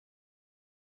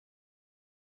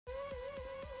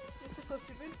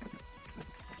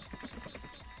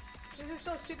who's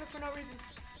so stupid for no reason.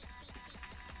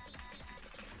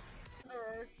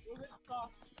 Logan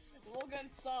sus. Logan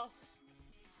sus.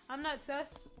 I'm not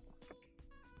sus.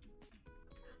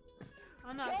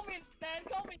 I'm not. Kill me, man,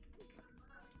 kill me.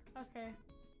 Okay.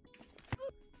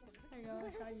 There you go, I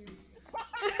shot you.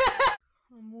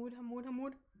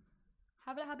 Hamoud.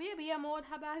 Habba habibi, Hamoud,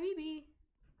 habba habibi.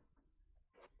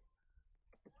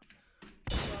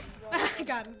 I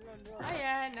got him. Oh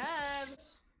yeah,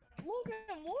 nice.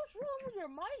 Logan, what's wrong with your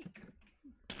mic?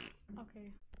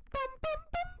 Okay.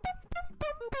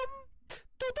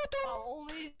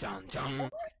 Only.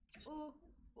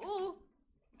 Ooh.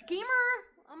 Gamer!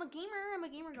 I'm a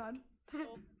gamer god.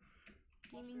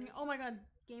 Gaming. Oh my god.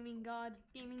 Gaming god.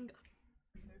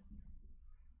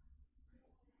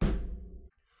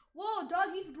 Whoa,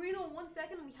 dog eats burrito in 1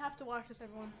 second. We have to watch this,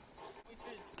 everyone.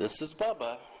 This is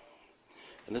Bubba,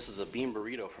 and this is a bean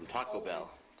burrito from Taco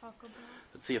Bell. Taco Bell.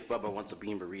 Let's see if Bubba wants a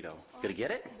bean burrito. Gonna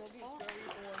get it? That's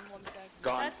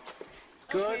Gone.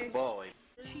 Good boy.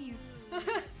 Cheese.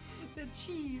 The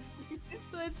cheese.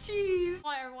 The cheese.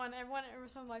 Hi everyone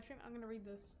on live stream. I'm gonna read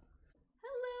this.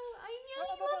 Hello, I know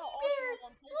you love me bear.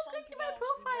 Welcome to my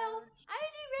profile. I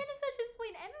do random sessions.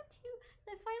 Wait, MO2,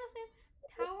 the Final Stand,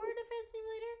 Tower Defense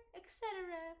Simulator,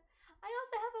 etc. I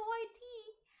also have a YT.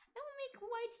 I will make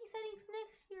YT settings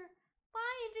next year.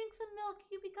 Buy and drink some milk.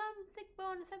 You become thick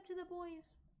bone except to the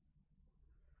boys.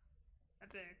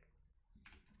 That's it.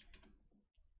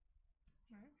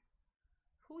 Alright.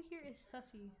 Who here is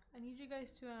sussy? I need you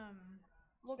guys to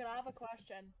Logan, I have a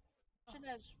question. Question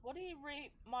is, what do you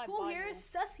rate my Who here is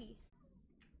sussy?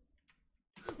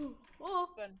 Oh,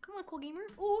 come on, Cool Gamer.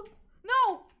 Oh,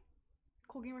 no!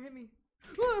 Cool Gamer hit me.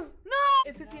 No!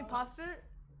 Is this the imposter?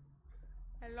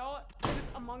 Hello? Is this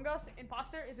Among Us?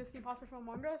 Imposter? Is this the imposter from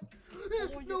Among Us?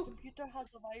 Oh, your computer has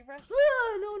a virus?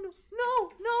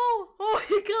 No! Oh,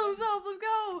 he killed himself. Let's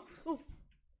go!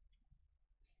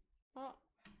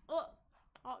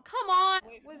 Oh, come on!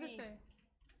 Wait, what does this say?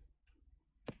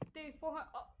 Day 400.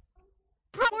 Oh.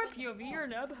 Poor POV, you're a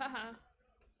nub. Haha.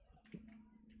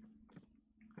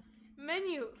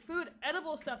 Menu, food,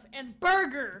 edible stuff, and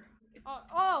burger. Oh,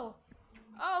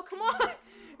 come on!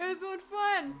 It's so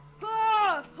fun.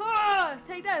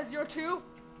 Take that as your 2.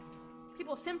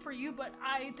 People sim for you, but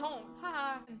I don't.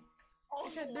 Haha. Oh,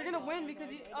 They're gonna win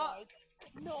because you.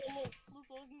 No, look,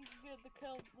 LooseLogan get the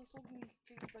kill. LooseLogan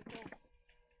get the kill.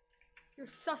 You're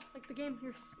sus like the game.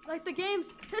 You're like the games.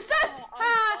 You're sus!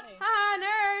 Ha!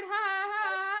 Nerd!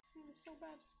 Ha! It's so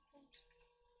bad.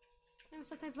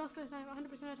 Sometimes most of the time, 100%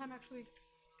 of the time actually.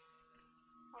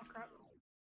 Oh crap.